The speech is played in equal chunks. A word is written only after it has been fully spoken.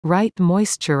Right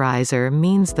moisturizer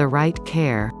means the right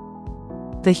care.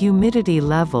 The humidity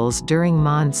levels during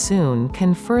monsoon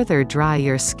can further dry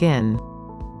your skin.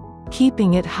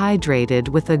 Keeping it hydrated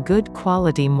with a good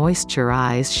quality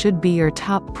moisturize should be your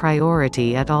top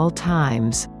priority at all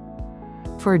times.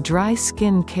 For dry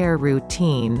skin care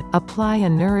routine, apply a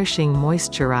nourishing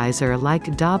moisturizer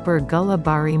like Dabur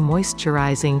Gulabari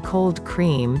Moisturizing Cold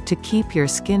Cream to keep your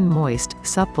skin moist,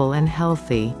 supple and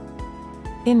healthy.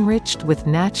 Enriched with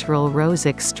natural rose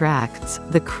extracts,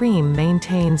 the cream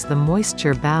maintains the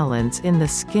moisture balance in the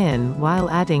skin while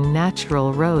adding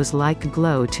natural rose-like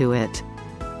glow to it.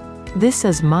 This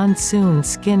is monsoon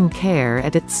skin care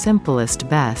at its simplest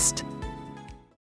best.